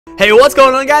Hey, what's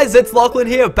going on, guys? It's Lachlan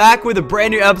here, back with a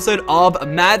brand new episode of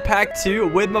MadPack 2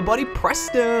 with my buddy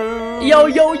Preston. Yo,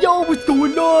 what's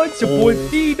going on? It's your boy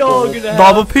D-Dog in the house.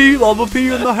 Lava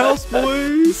P in the house,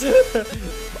 boys.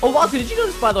 Oh, Lachlan, did you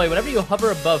notice, by the way, whenever you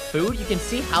hover above food, you can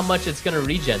see how much it's gonna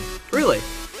regen. Really?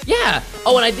 Yeah.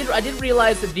 Oh, and I did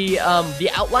realize that the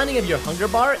outlining of your hunger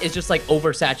bar is just like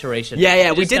oversaturation.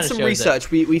 Yeah, we did some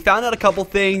research. We found out a couple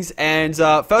things, and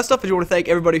first off, I just want to thank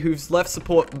everybody who's left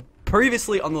support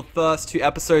previously on the first two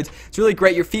episodes. It's really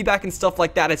great. Your feedback and stuff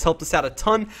like that has helped us out a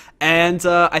ton. And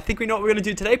I think we know what we're going to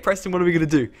do today. Preston, what are we going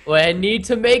to do? We need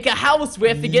to make a house. We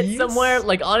have to get somewhere.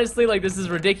 Like, honestly, like, this is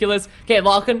ridiculous. Okay,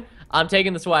 Lachlan, I'm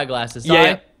taking the swag glasses. Sorry.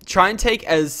 Yeah. Try and take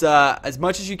as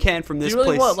much as you can from this place.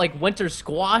 Do you really want, like, winter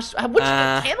squash? What did you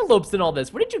get cantaloupes and all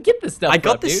this? Where did you get this stuff I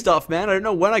got from, this stuff, man. I don't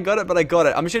know when I got it, but I got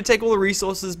it. I'm just going to take all the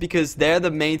resources because they're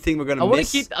the main thing we're going to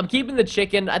miss. I'm keeping the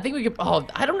chicken. I think we could... Oh,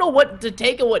 I don't know what to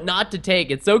take and what not to take.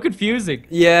 It's so confusing.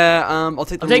 Yeah, I'll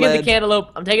take the I'm taking the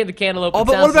cantaloupe. I'm taking the cantaloupe. Oh,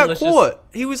 but what about Court?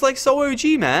 He was, like, so OG,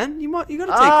 man. You got to take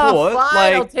Court. Fine.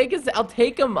 Like, I'll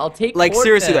take him. I'll take like, Court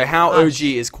seriously, then. though, how OG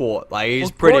is Court? Like, he's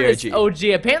pretty Court OG. Is OG.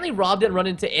 Apparently, Rob didn't run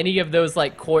into any of those,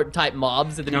 like, Court type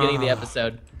mobs at the beginning of the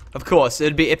episode. Of course,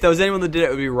 it'd be, if there was anyone that did it, it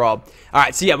would be Rob.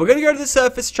 Alright, so yeah, we're gonna go to the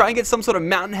surface, try and get some sort of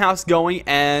mountain house going,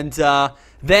 and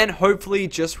then hopefully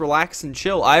just relax and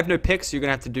chill. I have no picks, so you're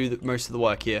gonna have to do most of the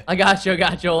work here. I got you.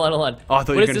 Hold on. Oh, I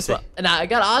thought you were gonna say. Nah, I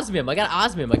got osmium. I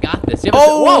got this.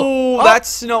 Oh,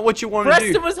 that's not what you want to do.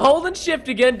 Preston was holding shift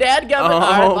again. Dad got it.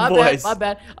 Alright, my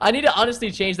bad. I need to honestly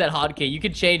change that hotkey. You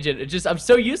can change it. It's just I'm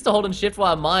so used to holding shift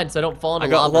while I'm mine, so I don't fall into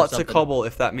lava. I got lots of cobble,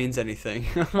 if that means anything.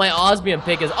 My osmium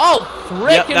pick is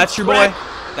frickin' Yep, that's your boy.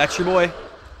 That's your boy.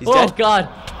 He's dead. Oh God.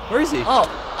 Where is he?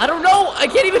 Oh, I don't know. I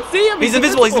can't even see him. He's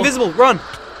invisible. He's invisible. Run.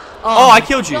 Oh, I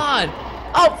killed you. God.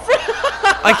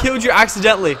 Oh, I killed you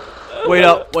accidentally. Wait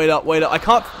up. I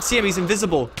can't see him. He's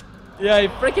invisible. Yeah, he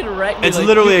freaking wrecked me. It's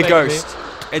literally a ghost.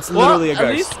 It's literally a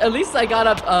ghost. At least I got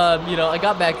up, I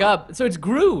got back up. So it's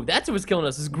Gru. That's what was killing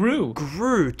us, is Gru.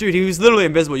 Dude, he was literally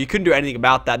invisible. You couldn't do anything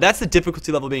about that. That's the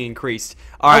difficulty level being increased.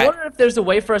 All right. I wonder if there's a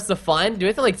way for us to find. Do we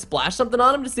have to, like, splash something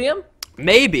on him to see him?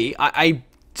 Maybe. I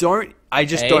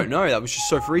just don't know. That was just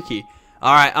so freaky.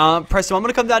 All right, Preston, I'm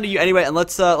gonna come down to you anyway, and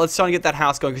let's try and get that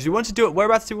house going because we want to do it.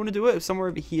 Whereabouts do we want to do it? Somewhere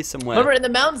over here, somewhere. Remember in the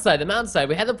mountainside.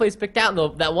 We had the place picked out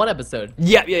in that one episode.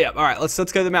 Yeah. All right, let's go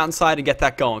to the mountainside and get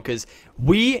that going because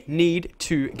we need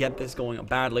to get this going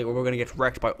badly, or we're gonna get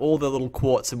wrecked by all the little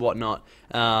quartz and whatnot.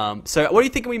 So what do you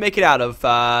think we make it out of?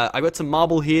 I got some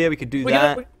marble here. We could do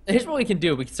that. Here's what we can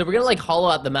do. So we're gonna like hollow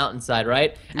out the mountainside,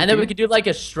 right? And then we could do like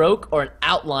a stroke or an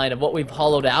outline of what we've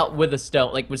hollowed out with a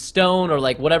stone, like with stone or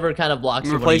like whatever kind of blocks.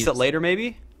 Replace it later,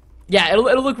 maybe. Yeah,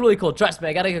 it'll look really cool. Trust me,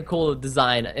 I got like a cool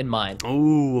design in mind.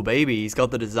 Oh, baby, he's got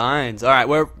the designs. All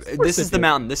right, this is the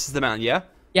mountain. This is the mountain, yeah.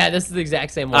 Yeah, this is the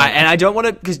exact same one. And I don't want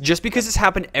to, because it's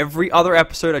happened every other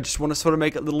episode, I just want to sort of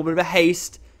make a little bit of a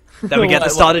haste. That we get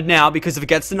this started now, because if it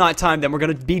gets to nighttime, then we're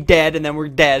gonna be dead, and then we're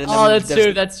dead. And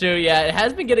then that's true. Yeah, it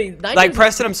has been getting. Like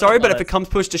Preston, I'm sorry, but if it comes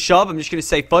push to shove, I'm just gonna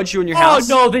say fudge you in your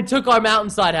house. Oh no, they took our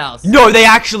mountainside house. No, they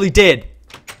actually did.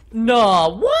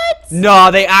 No, what? No,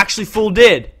 they actually full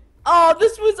did. Oh,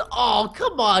 this was. Oh,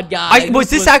 come on, guys. Was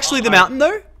this actually the mountain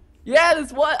though? Yeah,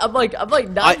 this was. I'm like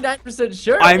 99%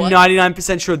 sure. I'm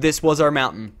 99% sure this was our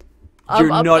mountain.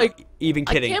 You're not even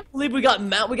kidding. I can't believe we got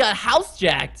house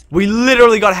jacked. We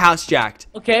literally got house jacked.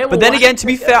 Okay, but then again, to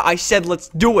be fair, I said let's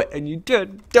do it, and you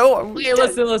did. Okay,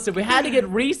 listen. We had to get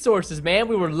resources, man.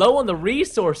 We were low on the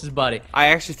resources, buddy. I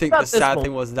actually think the sad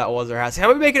thing was that was our house. How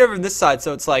about we make it over on this side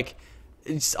so it's like,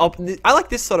 I like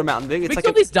this sort of mountain thing. It's like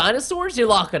kill these dinosaurs. You're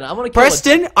locking. I want to kill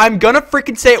Preston, I'm gonna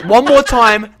freaking say it one more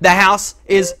time. The house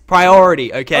is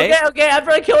priority. Okay. Okay.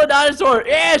 After I kill a dinosaur,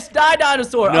 yes, die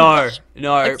dinosaur.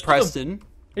 No, Preston.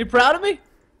 Are you proud of me?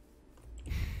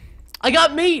 I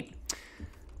got meat.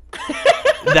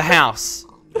 The house.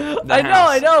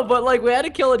 I know, but like we had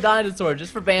to kill a dinosaur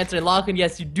just for banter. And Lachlan,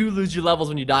 yes, you do lose your levels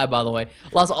when you die. By the way,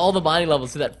 lost all the binding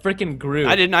levels to that freaking Gru.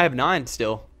 I didn't. I have 9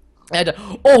 still.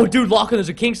 Oh, dude, Lachlan, there's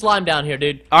a king slime down here,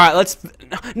 dude. All right, let's.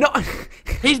 No.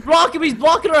 He's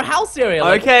blocking our house area.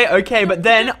 Like. Okay, but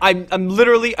then I'm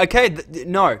literally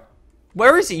no.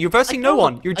 Where is he? You're versing no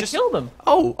one. I killed him.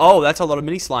 Oh, that's a lot of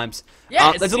mini slimes.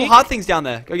 Yeah, there's little hot things down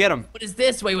there. Go get them. What is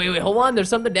this? Wait, hold on. There's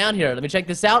something down here. Let me check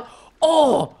this out.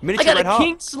 Oh, I got a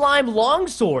king slime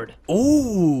longsword.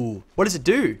 Ooh, what does it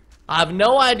do? I have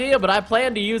no idea, but I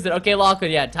plan to use it. Okay,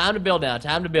 Lachlan, yeah, time to build now.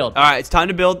 Time to build. All right, it's time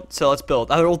to build, so let's build.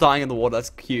 They're all dying in the water. That's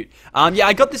cute. Yeah,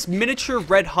 I got this miniature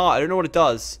red heart. I don't know what it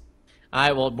does. All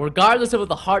right, well, regardless of what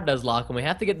the heart does, Lachlan, we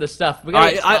have to get this stuff. All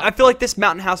right, I feel like this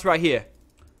mountain house right here.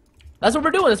 That's what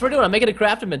we're doing. That's what we're doing. I'm making a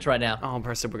crafting bench right now. Oh,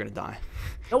 Preston, we're gonna die.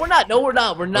 No, we're not. No, we're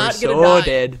not. We're not gonna so die.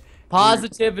 dead.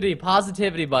 Positivity,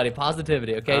 positivity, buddy,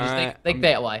 positivity. Okay, just think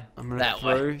that way. I'm gonna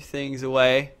throw things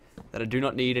away that I do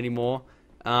not need anymore.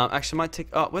 Actually, I might take.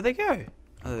 Oh, where'd they go?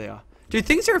 Oh, there they are. Dude,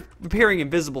 things are appearing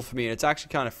invisible for me, and it's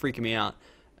actually kind of freaking me out.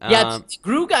 Yeah, the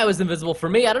Gru guy was invisible for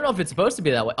me. I don't know if it's supposed to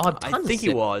be that way. Oh, I think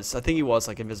he was. I think he was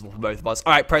like invisible for both of us.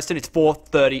 All right, Preston, it's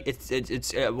 4:30.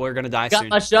 It's we're gonna die soon. Got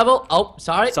my shovel. Oh,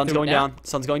 sorry. Sun's going down.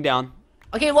 Sun's going down.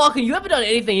 Okay, Lachlan, you haven't done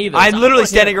anything either. I'm literally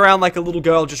standing around like a little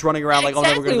girl, just running around like, oh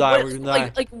no, we're gonna die. We're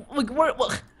gonna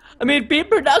die. I mean, be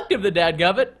productive, the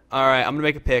dadgubbit. All right, I'm gonna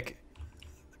make a pick.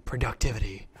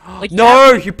 Productivity. Like,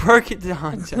 no, you broke it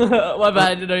down. My bad.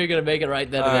 I didn't know you were gonna make it right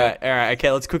then. All right.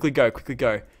 Okay, let's quickly go.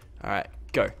 All right,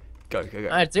 go. All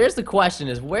right, so here's the question: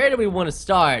 is where do we want to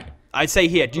start? I'd say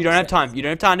here. You don't have time. You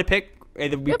don't have time to pick.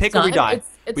 Either we pick or we die.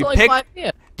 It's only 5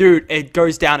 p.m. Dude, it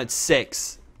goes down at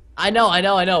 6. I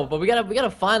know, but we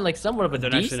gotta find like somewhat of a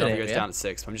decent area. I don't actually know if it goes down at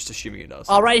 6. I'm just assuming it does.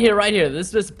 Oh, right here.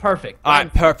 This is perfect. All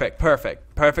right, perfect.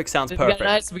 Perfect sounds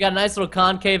perfect. We got a nice little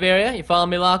concave area. You follow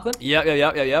me, Lachlan?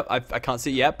 Yep. I can't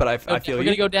see it yet, but I feel you. We're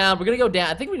gonna go down. We're gonna go down.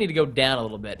 I think we need to go down a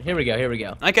little bit. Here we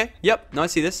go. Okay. Yep. Now I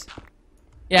see this.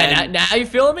 Yeah. Now you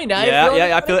feeling me?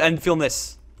 Yeah. I feel it. And feeling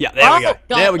this. Yeah, there we go.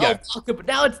 God, there we go. But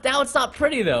now it's not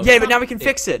pretty though. Yeah, but now we can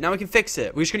fix it. We're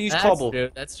just gonna use cobble.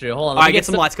 That's true. Hold on. All right, get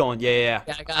some lights going. Yeah.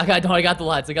 I got the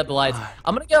lights.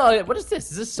 I'm gonna go. What is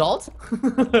this? Is this salt?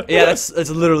 Yeah, that's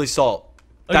literally salt.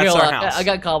 Okay, that's our house. I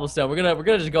got cobblestone. We're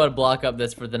gonna just go ahead and block up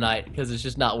this for the night because it's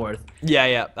just not worth.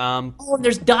 Yeah. Oh, and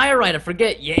there's diorite. I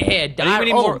forget. Yeah, diorite. Do you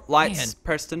need more lights,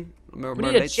 Preston? We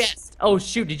need a chest. Oh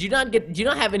shoot! Did you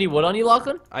not have any wood on you,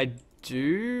 Lachlan? I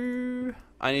do.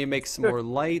 I need to make some more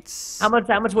lights. How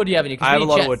much wood do you have in you? I have a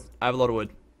lot of wood.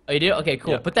 Oh, you do? Okay,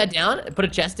 cool. Yeah. Put that down. Put a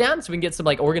chest down so we can get some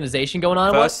like organization going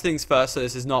on. First things first. So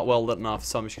this is not well lit enough,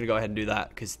 so I'm just gonna go ahead and do that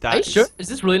because that. Are you sure? Is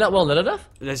this really not well lit enough?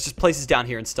 There's just places down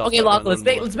here and stuff. Okay, Lachlan,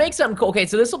 let's make something cool. Okay,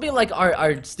 so this will be like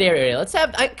our stair area. I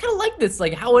kind of like this,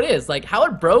 like how it is, like how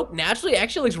it broke naturally.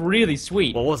 Actually looks really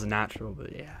sweet. Well, it wasn't natural,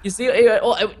 but yeah. You see,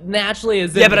 it naturally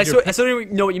is. Yeah, but I sort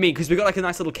of know what you mean because we got like a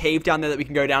nice little cave down there that we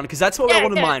can go down because that's what I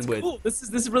want to mine with. Cool. This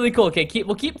is really cool. Okay,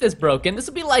 we'll keep this broken. This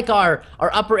will be like our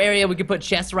upper area. We can put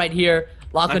chests right here.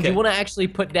 Lachlan, do you want to actually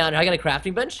put down? I got a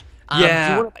crafting bench. Yeah.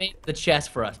 Do you want to make the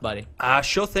chest for us, buddy?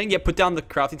 Sure thing. Yeah, put down the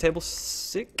crafting table.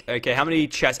 Sick. Okay, how many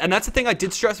chests? And that's the thing I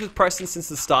did stress with Preston since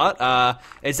the start.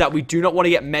 Is that we do not want to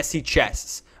get messy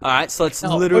chests. All right, so it's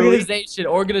literally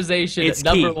organization. It's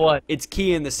number key. one. It's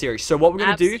key in this series. So what we're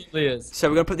gonna do? So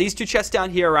we're gonna put these 2 chests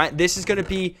down here. Right. This is gonna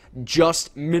be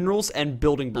just minerals and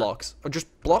building blocks, or just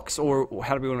blocks, or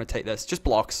how do we want to take this? Just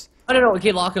blocks. I don't know.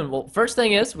 Okay, Lachlan. Well, first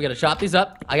thing is we gotta chop these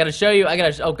up. I gotta show you.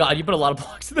 Oh God, you put a lot of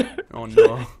blocks there. Oh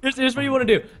no. Here's what you want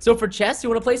to do. So for chests, you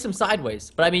want to place them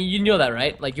sideways. But I mean, you know that,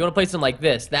 right? Like you want to place them like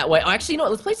this. That way. Oh, actually, you know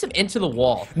what? Let's place them into the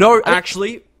wall. No,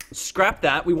 actually. Scrap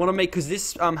that. We want to make, because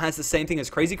this has the same thing as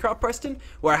Crazy Craft, Preston,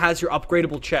 where it has your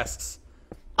upgradable chests.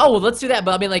 Oh, well, let's do that.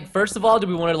 But I mean, like, first of all, do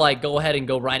we want to like go ahead and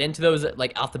go right into those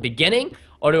like off the beginning,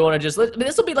 or do we want to just? I mean,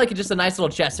 this will be like just a nice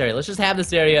little chest area. Let's just have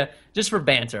this area just for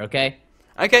banter, okay?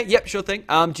 Okay. Yep. Sure thing.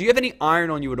 Do you have any iron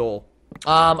on you at all?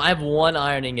 I have 1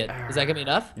 iron ingot. Is that gonna be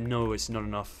enough? No, it's not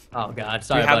enough. Oh God,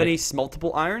 sorry. Do you have any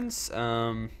smeltable irons?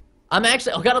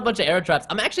 I've got a bunch of arrow traps.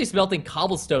 I'm actually smelting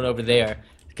cobblestone over there.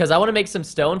 Because I want to make some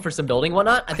stone for some building and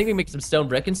whatnot. I think we make some stone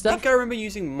brick and stuff. I think I remember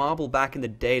using marble back in the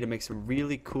day to make some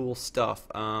really cool stuff.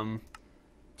 Do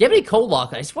you have any coal,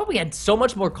 Lachlan? I swear we had so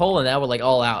much more coal and now we're like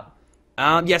all out.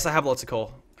 Yes, I have lots of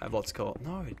coal. No,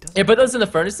 it doesn't. Yeah, put those in the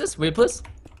furnaces, will you please?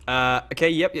 Okay,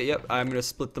 yep. I'm going to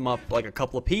split them up like a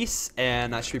couple of piece,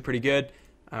 and that should be pretty good.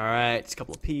 Alright, it's a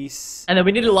couple of piece. And then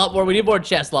we need a lot more. We need more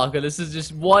chest, Lachlan. This is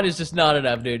just, 1 is just not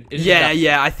enough, dude.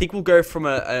 Yeah, I think we'll go from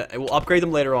we'll upgrade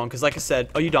them later on, because like I said,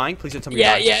 are you dying? Please don't tell me you're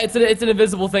dying. Yeah, it's an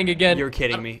invisible thing again. You're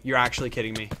kidding me. You're actually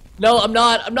kidding me. No, I'm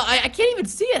not. I can't even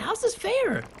see it. How's this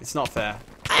fair? It's not fair.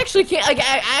 I actually can't,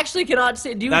 I actually cannot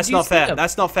see it. That's not fair.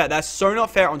 That's not fair. That's so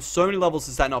not fair on so many levels.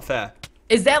 Is that not fair?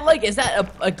 Is that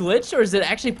a glitch, or is it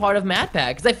actually part of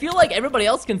MadPack? Because I feel like everybody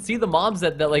else can see the mobs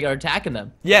that like are attacking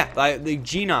them. Yeah, like the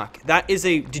G-Knock. That is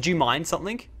a. Did you mine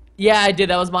something? Yeah, I did.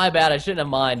 That was my bad. I shouldn't have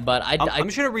mined, but I'm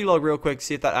just gonna reload real quick,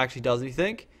 see if that actually does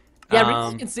anything.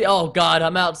 Yeah, you can see. Oh God,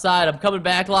 I'm outside. I'm coming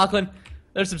back, Lachlan.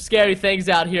 There's some scary things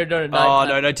out here during the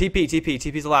night. Oh no,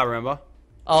 TP's allowed. Remember?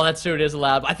 Oh, that's true. It is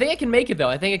allowed. I think I can make it though.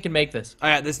 I think I can make this. Oh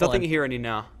yeah, there's nothing here any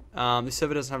now. This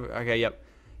server doesn't have. Okay, yep.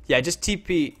 Yeah, just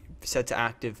TP. Set to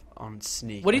active on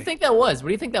sneak. What do you think that was? What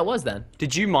do you think that was then?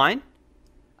 Did you mine?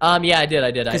 Yeah, I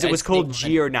did. Because it was called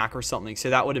Geonac or something,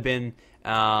 so that would have been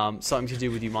something to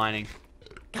do with you mining.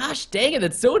 Gosh dang it,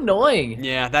 that's so annoying.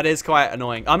 Yeah, that is quite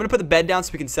annoying. I'm gonna put the bed down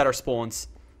so we can set our spawns.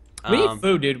 We need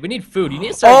food, dude. We need food. You need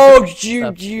to start.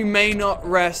 You may not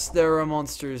rest. There are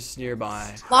monsters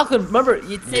nearby. Lachlan, remember,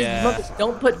 it says remember,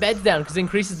 don't put beds down because it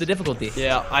increases the difficulty.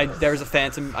 Yeah, there's a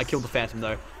phantom. I killed the phantom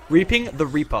though. Reaping the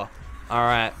Reaper. All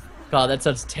right. God, that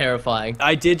sounds terrifying.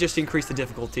 I did just increase the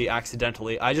difficulty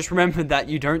accidentally. I just remembered that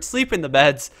you don't sleep in the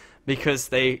beds because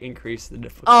they increase the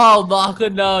difficulty. Oh,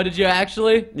 Lachlan, no. Did you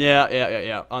actually?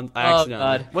 Yeah. I accidentally.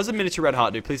 God. What does a miniature red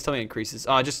heart do? Please tell me it increases.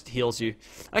 Oh, it just heals you.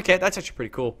 Okay, that's actually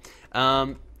pretty cool.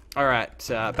 All right,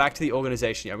 back to the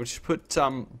organization. Yeah, we'll just put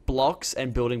blocks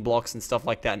and building blocks and stuff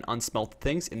like that and unsmelted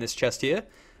things in this chest here.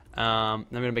 I'm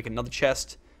going to make another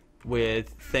chest with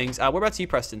things. Whereabouts are you,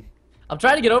 Preston? I'm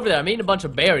trying to get over there. I'm eating a bunch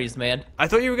of berries, man. I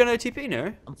thought you were going to TP,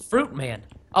 no? I'm fruit man.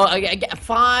 Oh,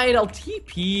 fine. I'll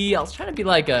TP. I was trying to be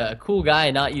like a cool guy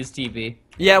and not use TP.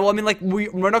 Yeah, well, I mean, like,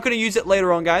 we're not going to use it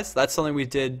later on, guys. That's something we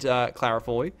did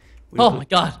clarify. Oh, my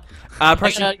God.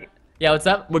 Preston, yeah, what's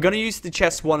up? we're going to use the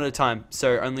chests one at a time,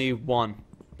 so only one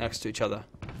next to each other.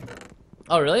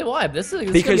 Oh, really? Why? This is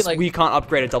Because gonna be like... we can't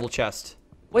upgrade a double chest.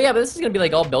 Well, yeah, but this is going to be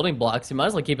like all building blocks. You might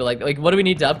as well keep it like what do we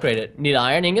need to upgrade it? Need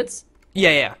iron ingots?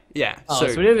 Yeah. Oh, so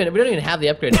we don't even have the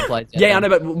upgrade applied yet. Yeah, I know,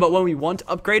 but when we want to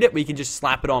upgrade it, we can just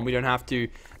slap it on. We don't have to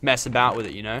mess about with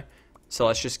it, you know? So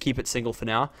let's just keep it single for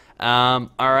now.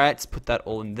 Alright, let's put that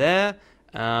all in there.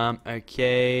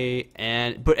 Okay,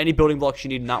 and put any building blocks you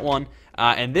need in that one.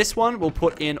 And this one, we'll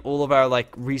put in all of our,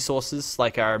 like, resources,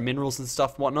 like our minerals and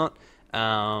stuff, whatnot.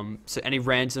 So any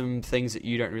random things that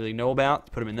you don't really know about,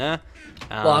 put them in there.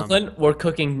 Lachlan, we're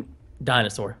cooking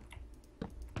dinosaur.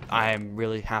 I am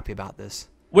really happy about this.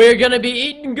 We're gonna be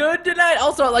eating good tonight.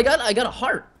 Also, I got a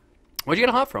heart. Where'd you get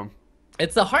a heart from?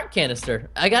 It's a heart canister.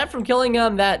 I got it from killing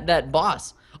that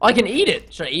boss. Oh, I can eat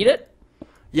it. Should I eat it?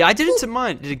 Yeah, I did it to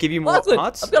mine. Did it give you more Lachlan,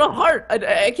 hearts? I've got a heart.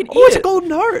 I can eat it. Oh, it's a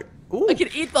golden heart. Ooh. I can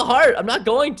eat the heart. I'm not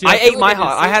going to. I ate my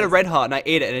heart. I had a red heart and I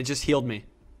ate it and it just healed me.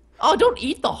 Oh, don't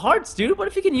eat the hearts, dude. What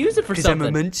if you can use it for something? Because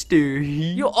I'm a monster.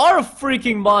 You are a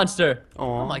freaking monster. Aww.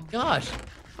 Oh my gosh.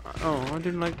 Oh, I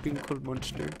didn't like being called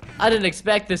monster. I didn't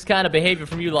expect this kind of behavior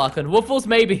from you, Lachlan. Woofles,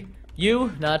 maybe.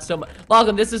 You, not so much.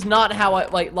 Lachlan, this is not how I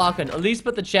like. Lachlan, at least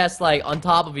put the chests like on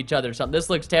top of each other or something. This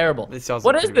looks terrible.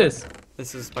 What is this?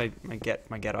 This is my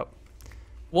get up.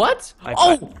 What?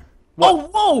 What? Oh,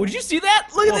 whoa! Did you see that?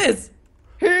 Look at this.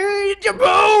 Hey, boom!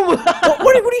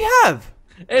 what do you have?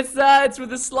 It's with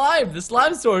the slime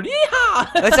sword.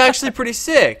 Yeehaw! That's actually pretty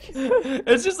sick.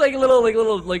 It's just like a little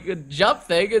a jump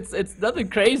thing. It's nothing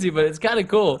crazy, but it's kind of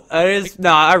cool. It is.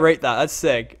 Nah, I rate that. That's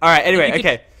sick. All right. Anyway,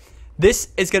 okay. This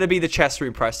is gonna be the chest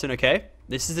room, Preston. Okay.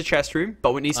 This is the chest room,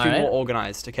 but it needs to be more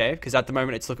organized. Okay, because at the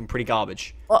moment it's looking pretty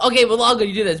garbage. Well, okay, well, Lachlan,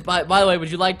 you do this. By the way,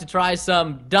 would you like to try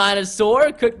some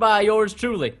dinosaur cooked by yours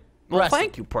truly? Well, Preston.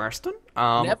 thank you, Preston.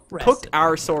 Preston. Cooked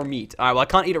Arasaur meat. All right, well, I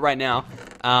can't eat it right now,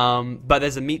 but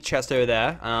there's a meat chest over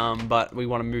there, but we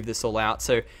want to move this all out.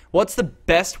 So what's the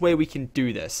best way we can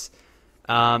do this?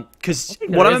 Because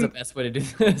the best way to do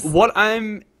this. What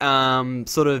I'm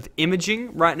sort of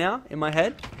imaging right now in my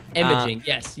head. Imaging,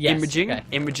 yes. Imaging, okay.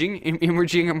 imaging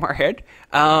in my head.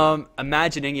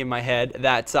 Imagining in my head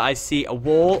that I see a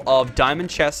wall of diamond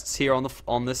chests here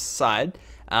on this side.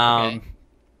 Okay.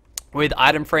 With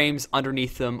item frames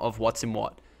underneath them of what's in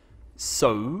what.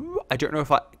 So I don't know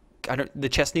if the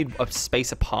chests need a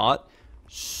space apart.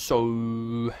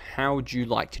 So how would you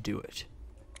like to do it?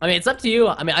 I mean, it's up to you.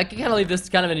 I mean, I can kind of leave this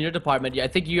kind of in your department. I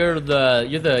think you're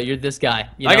this guy.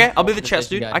 You know? Okay, I'll be the chest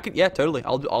dude. Yeah, totally.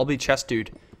 I'll be chest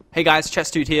dude. Hey guys,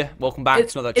 chest dude here. Welcome back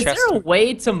to another chest. Is there a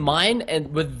way to mine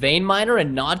with vein miner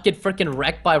and not get freaking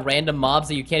wrecked by random mobs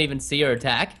that you can't even see or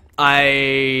attack?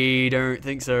 I don't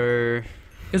think so.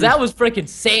 Because that was freaking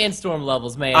sandstorm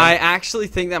levels, man. I actually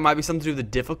think that might be something to do with the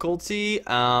difficulty.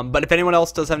 But if anyone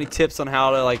else does have any tips on how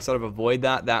to like sort of avoid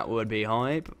that, that would be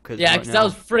hype. Yeah, because that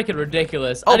was freaking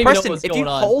ridiculous. Oh, I didn't Preston, even know if you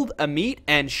hold a meat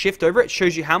and shift over, it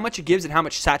shows you how much it gives and how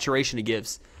much saturation it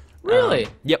gives. Really?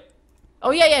 Yep.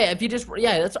 Oh yeah. If you just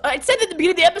that's I said at the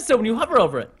beginning of the episode when you hover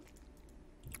over it.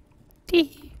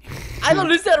 I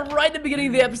literally said it right at the beginning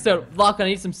of the episode. Lachlan,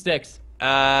 I need some sticks.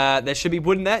 There should be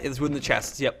wood in there. There's wood in the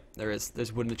chests. Yep, there is.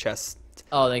 There's wood in the chest.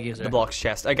 Oh, thank you, sir. The blocks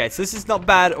chest. Okay, so this is not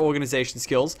bad organization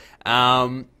skills.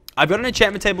 I've got an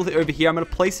enchantment table over here. I'm going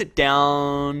to place it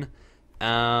down.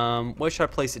 Where should I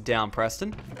place it down,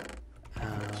 Preston?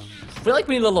 I feel like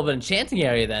we need a little bit of enchanting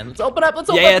area then. Let's open up. Let's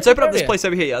open up this place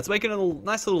over here. Yeah, let's make it a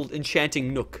nice little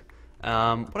enchanting nook.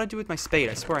 What do I do with my spade?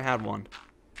 I swear I had one.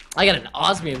 I got an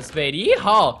osmium spade.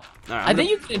 Yeehaw! I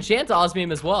think you can enchant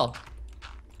osmium as well.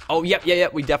 Oh, yep,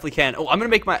 we definitely can. Oh, I'm gonna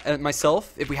make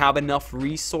myself, if we have enough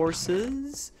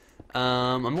resources.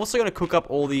 I'm also going to cook up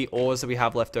all the ores that we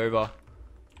have left over.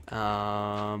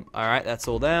 Alright, that's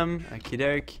all them. Okie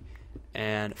doke.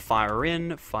 And fire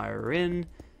in, fire in.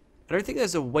 I don't think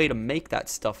there's a way to make that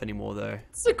stuff anymore, though.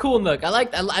 It's a cool nook.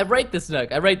 I rate this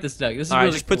nook. I rate this nook. This is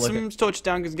really just cool put some torch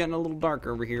down because it's getting a little dark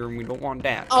over here, and we don't want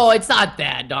that. Oh, it's not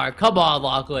that dark. Come on,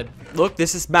 Lachlan. Look,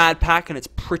 this is MadPack, and it's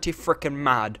pretty freaking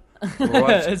mad.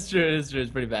 Right. It's true. It's true.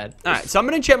 It's pretty bad. Alright, so I'm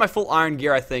going to enchant my full iron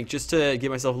gear, I think, just to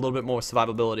give myself a little bit more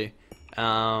survivability.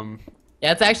 Yeah,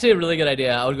 it's actually a really good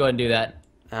idea. I would go ahead and do that.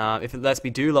 If it lets me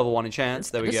do level 1 enchants,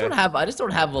 there we go. I just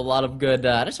don't have a lot of good.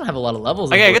 I just don't have a lot of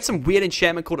levels. Okay, I got some weird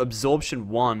enchantment called Absorption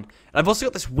 1. And I've also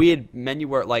got this weird menu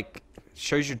where it like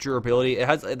shows your durability.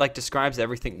 It like describes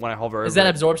everything when I hover over. Is that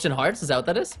Absorption Hearts? Is that what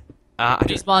that is?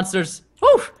 These monsters.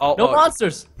 Whew, no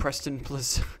monsters. Preston,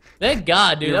 please. Thank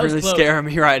God, dude. You're really scaring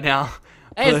me right now.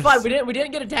 Hey, it's fine. We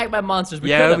didn't get attacked by monsters. We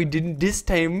didn't this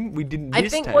time. We didn't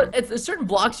this time. I think it's certain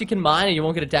blocks you can mine and you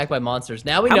won't get attacked by monsters.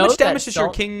 Now we know. How much damage does your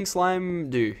king slime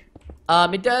do?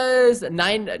 It does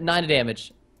 9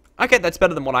 damage. Okay, that's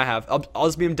better than what I have.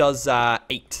 Osmium does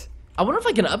 8. I wonder if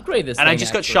I can upgrade this. And I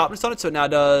just got sharpness on it, so it now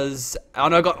does. Oh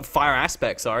no, I got fire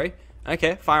aspect. Sorry.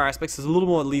 Okay, fire aspects is a little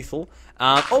more lethal.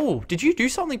 Oh, did you do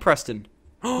something, Preston?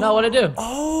 No, what'd I do?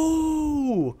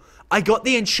 Oh, I got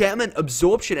the enchantment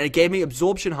absorption, and it gave me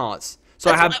absorption hearts.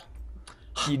 So I have.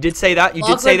 You did say that. You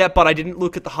did say that, but I didn't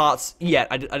look at the hearts yet.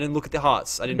 I didn't look at the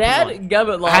hearts. I didn't.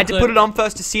 I had to put it on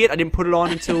first to see it. I didn't put it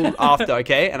on until after.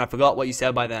 Okay, and I forgot what you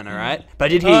said by then. All right, but I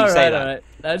did hear you say that. Right.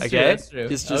 That's okay? true. That's true.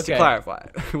 Just to clarify,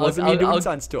 wasn't me doing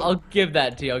science talk. I'll give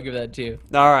that to you. I'll give that to you.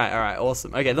 All right,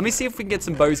 awesome. Okay, let me see if we can get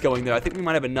some bows going there. I think we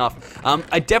might have enough.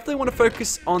 I definitely want to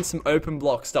focus on some open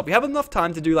block stuff. We have enough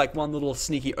time to do like one little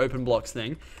sneaky open blocks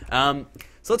thing.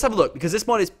 So let's have a look, because this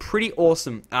mod is pretty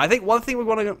awesome. I think one thing we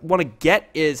want to get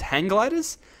is hang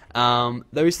gliders.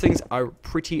 Those things are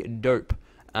pretty dope.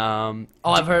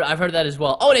 I've heard that as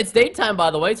well. Oh, and it's daytime,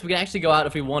 by the way, so we can actually go out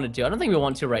if we wanted to. I don't think we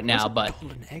want to right now, but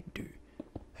golden egg do?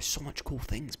 There's so much cool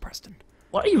things, Preston.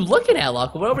 What are you looking at,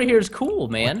 Lachlan? What over here is cool,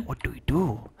 man? What do we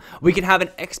do? We can have an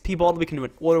XP bottle. We can do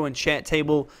an auto enchant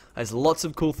table. There's lots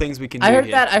of cool things we can do. I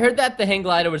heard that the hang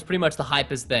glider was pretty much the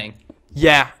hypest thing.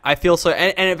 Yeah, I feel so.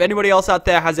 And if anybody else out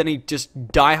there has any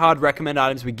just die-hard recommend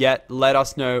items we get, let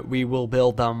us know. We will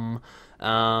build them.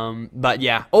 But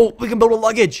yeah. Oh, we can build a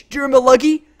luggage. Do you remember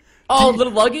Luggy? Oh,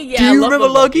 little Luggy? Yeah, do you remember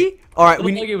Luggy? All right,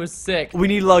 Luggy was sick. We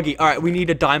need Luggy. All right, we need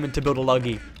a diamond to build a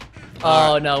Luggy.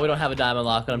 Oh, no, we don't have a diamond,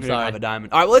 Lachlan. I'm sorry. We don't have a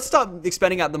diamond. All right, well, let's start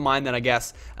expanding out the mine then, I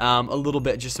guess, a little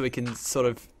bit, just so we can sort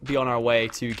of be on our way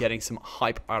to getting some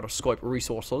hype out of scope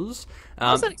resources.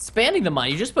 How's that expanding the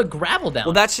mine? You just put gravel down.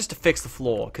 Well, that's just to fix the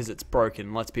floor, because it's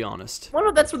broken, let's be honest. Well,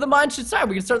 no, that's where the mine should start.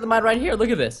 We can start the mine right here. Look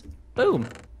at this. Boom.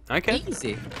 Okay.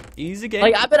 Easy. Easy game.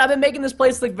 Like, I've been making this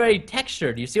place look very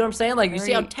textured. You see what I'm saying? Like, you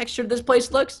see how textured this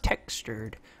place looks?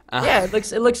 Textured. Yeah,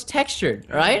 it looks textured,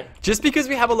 right? Just because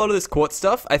we have a lot of this quartz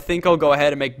stuff, I think I'll go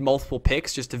ahead and make multiple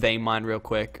picks just to vein mine real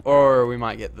quick. Or we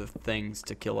might get the things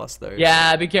to kill us, though.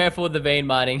 Yeah, be careful with the vein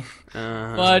mining.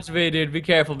 Watch me, dude. Be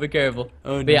careful, be careful.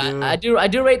 Oh, but yeah, I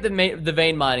do rate the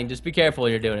vein mining. Just be careful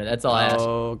when you're doing it. That's all I ask.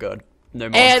 Oh, good. No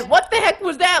more. And what the heck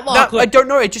was that, Lachlan? No, I don't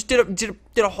know. It just did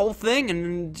a whole thing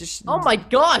and just... Oh my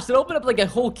gosh, it opened up like a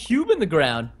whole cube in the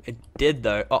ground. It did,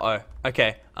 though. Uh-oh.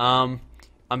 Okay.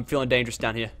 I'm feeling dangerous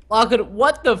down here. Lachlan,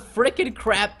 what the frickin'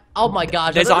 crap? Oh my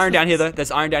gosh. There's iron down here, though.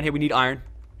 There's iron down here. We need iron.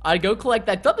 I'd go collect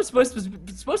that. I thought this was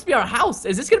supposed to be our house.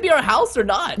 Is this gonna be our house or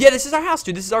not? Yeah, this is our house,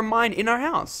 dude. This is our mine in our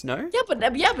house. No? Yeah, but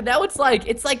now it's like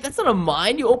that's not a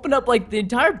mine. You open up like the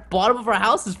entire bottom of our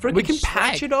house is freaking. We can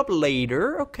patch it up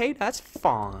later. Okay, that's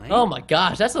fine. Oh my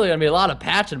gosh, that's really gonna be a lot of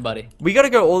patching, buddy. We gotta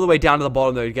go all the way down to the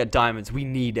bottom though to get diamonds. We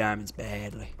need diamonds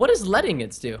badly. What does letting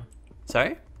it do?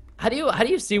 Sorry? How do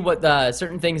you see what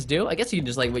certain things do? I guess you can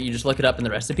just you just look it up in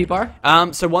the recipe bar.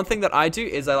 So one thing that I do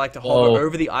is I like to hover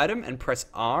over the item and press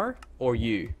R or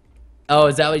U. Oh,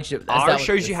 is that what you should? R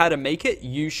shows you how to make it.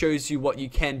 U shows you what you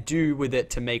can do with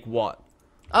it to make what.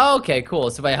 Oh, okay,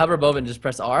 cool. So if I hover above it and just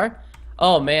press R,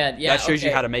 oh man, yeah. That shows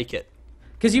you how to make it.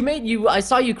 Cause I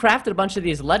saw you crafted a bunch of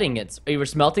these letting its. You were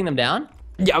smelting them down?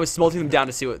 Yeah, I was smelting them down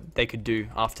to see what they could do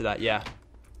after that. Yeah.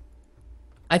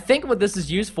 I think what this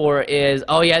is used for is,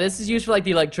 oh yeah, this is used for like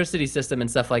the electricity system and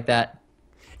stuff like that.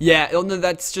 Yeah, no,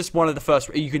 that's just one of the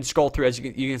first. You can scroll through as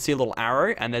you can see a little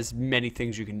arrow, and there's many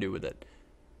things you can do with it.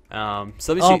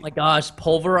 So oh my gosh,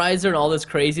 pulverizer and all this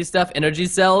crazy stuff, energy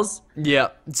cells.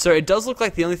 Yeah, so it does look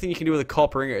like the only thing you can do with a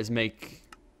copper ingot is make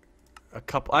a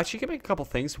couple. Actually, you can make a couple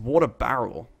things. Water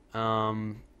barrel,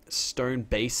 stone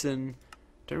basin.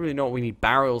 Don't really know what we need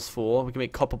barrels for. We can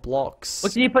make copper blocks.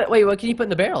 What can you put? Wait, what can you put in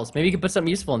the barrels? Maybe you can put something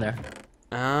useful in there.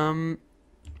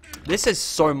 This is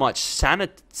so much.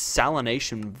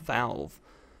 Salination valve.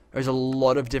 There's a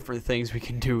lot of different things we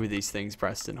can do with these things,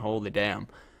 Preston. Holy damn.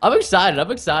 I'm excited.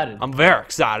 I'm excited. I'm very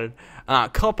excited.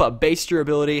 Copper, base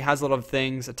durability, has a lot of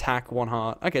things. Attack, 1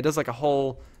 heart. Okay, it does like a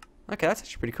whole... Okay, that's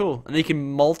actually pretty cool. And then you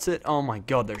can malt it. Oh my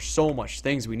god, there's so much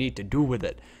things we need to do with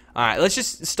it. Alright, let's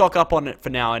just stock up on it for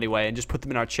now anyway and just put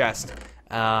them in our chest.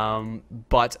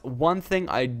 But one thing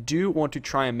I do want to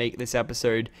try and make this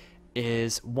episode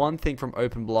is one thing from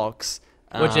Open Blocks.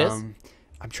 Which is?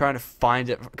 I'm trying to find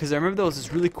it because I remember there was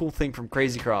this really cool thing from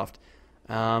Crazycraft.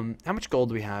 How much gold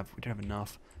do we have? We don't have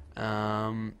enough.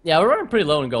 Yeah, we're running pretty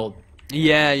low in gold.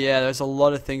 Yeah, there's a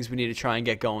lot of things we need to try and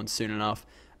get going soon enough.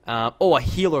 Oh, a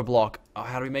healer block. Oh,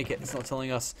 how do we make it? It's not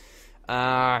telling us.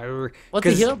 What's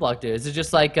the healer block do? Is it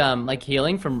just like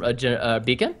healing from a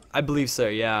beacon? I believe so,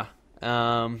 yeah.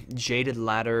 Jaded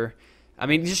ladder. I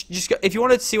mean, just go, if you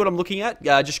want to see what I'm looking at,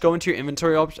 just go into your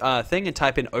inventory thing and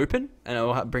type in open, and it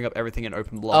will bring up everything in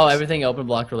open blocks. Oh, everything open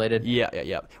block related.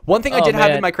 Yeah. One thing I did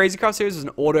have in my Crazycraft series was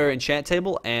an auto enchant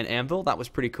table and anvil. That was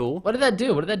pretty cool. What did that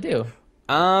do?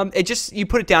 It just, you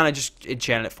put it down and just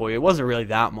enchanted it for you. It wasn't really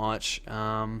that much.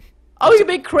 Oh, you can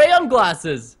make crayon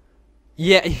glasses.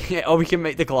 Yeah. Oh, we can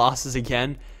make the glasses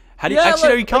again. How do you actually?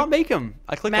 No, you can't make them.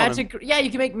 I clicked on them. Yeah, you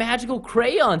can make magical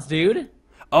crayons, dude.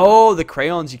 Oh, the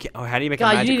crayons you can. Oh, how do you make a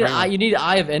magic crayon? You need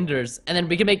Eye of Enders, and then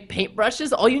we can make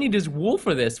paintbrushes. All you need is wool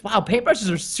for this. Wow,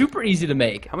 paintbrushes are super easy to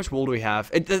make. How much wool do we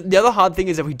have? The other hard thing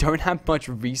is that we don't have much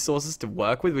resources to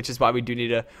work with, which is why we do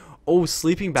need a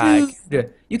sleeping bag.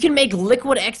 Dude, you can make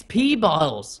liquid XP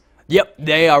bottles. Yep,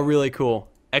 they are really cool.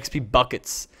 XP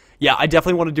buckets. Yeah, I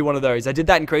definitely want to do one of those. I did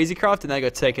that in Crazycraft, and then I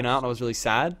got taken out, and I was really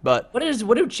sad. But what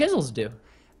do chisels do?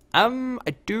 I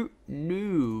don't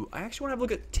know. I actually want to have a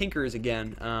look at Tinker's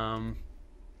again.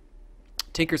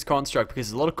 Tinker's Construct, because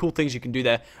there's a lot of cool things you can do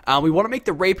there. We want to make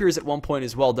the rapiers at one point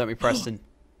as well, don't we, Preston?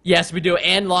 Yes, we do.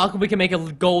 And Lachlan, we can make a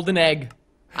golden egg.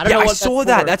 I don't know what I saw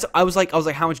that. I was like,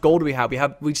 how much gold do we have?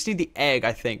 We just need the egg,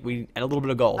 I think. And a little bit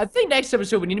of gold. I think next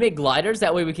episode we need to make gliders.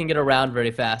 That way we can get around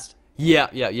very fast.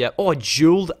 Yeah. Oh, a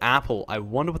jeweled apple. I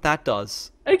wonder what that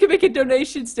does. I can make a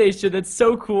donation station. That's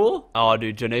so cool. Oh,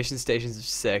 dude, donation stations are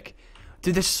sick.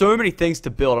 Dude, there's so many things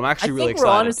to build. I'm actually really excited. I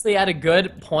think we're honestly at a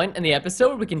good point in the episode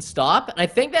where we can stop. And I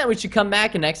think that we should come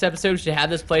back in next episode. We should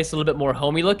have this place a little bit more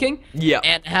homey looking. Yeah.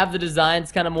 And have the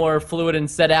designs kind of more fluid and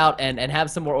set out and have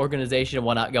some more organization and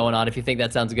whatnot going on if you think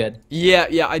that sounds good. Yeah,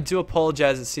 I do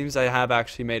apologize. It seems I have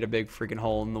actually made a big freaking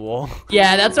hole in the wall.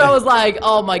 Yeah, that's why I was like,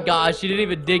 oh my gosh, you didn't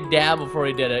even dig down before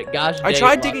he did it. Gosh, I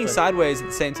tried digging sideways at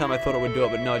the same time I thought it would do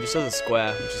it, but no, it just does a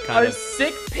square, which is kind of... Our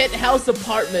sick pit house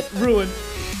apartment ruined.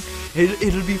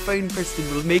 It'll be fine, Preston.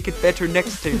 We'll make it better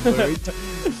next time, alright?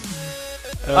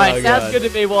 Alright, sounds good to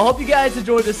me. Well, I hope you guys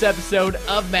enjoyed this episode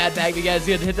of MadPack. You guys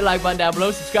hit the like button down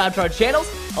below, subscribe to our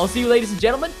channels. I'll see you, ladies and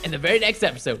gentlemen, in the very next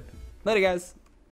episode. Later, guys.